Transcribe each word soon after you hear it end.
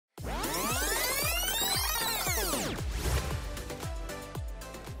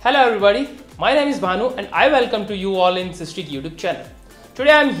Hello everybody, my name is Bhanu and I welcome to you all in Systric YouTube channel.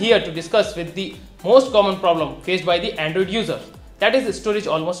 Today I am here to discuss with the most common problem faced by the Android user, that is storage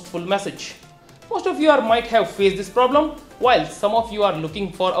almost full message. Most of you might have faced this problem, while some of you are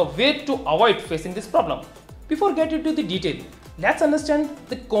looking for a way to avoid facing this problem. Before getting into the detail, let's understand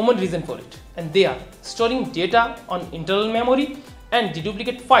the common reason for it, and they are storing data on internal memory and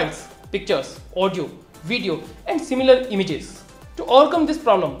deduplicate files, pictures, audio, video and similar images. To overcome this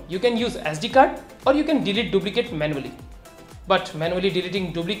problem, you can use SD card or you can delete duplicate manually. But manually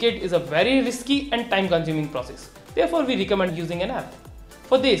deleting duplicate is a very risky and time consuming process. Therefore, we recommend using an app.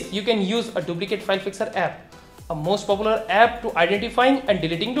 For this, you can use a duplicate file fixer app, a most popular app to identifying and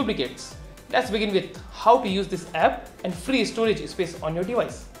deleting duplicates. Let's begin with how to use this app and free storage space on your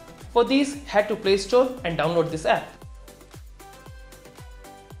device. For this, head to Play Store and download this app.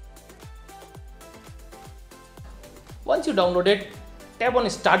 Once you download it, tap on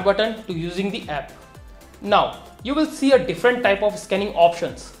Start button to using the app. Now, you will see a different type of scanning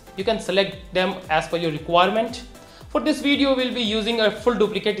options. You can select them as per your requirement. For this video, we'll be using a full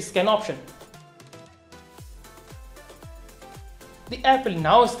duplicate scan option. The app will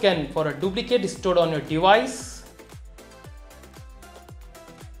now scan for a duplicate stored on your device.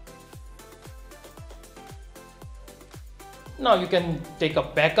 Now you can take a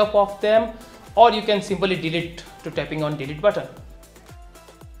backup of them, or you can simply delete to tapping on delete button.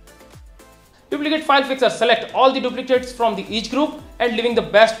 Duplicate file fixer select all the duplicates from each group and leaving the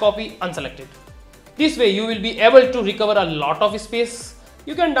best copy unselected. This way you will be able to recover a lot of space.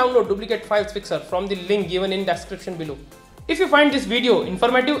 You can download duplicate files fixer from the link given in description below. If you find this video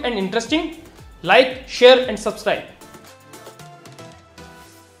informative and interesting, like, share and subscribe.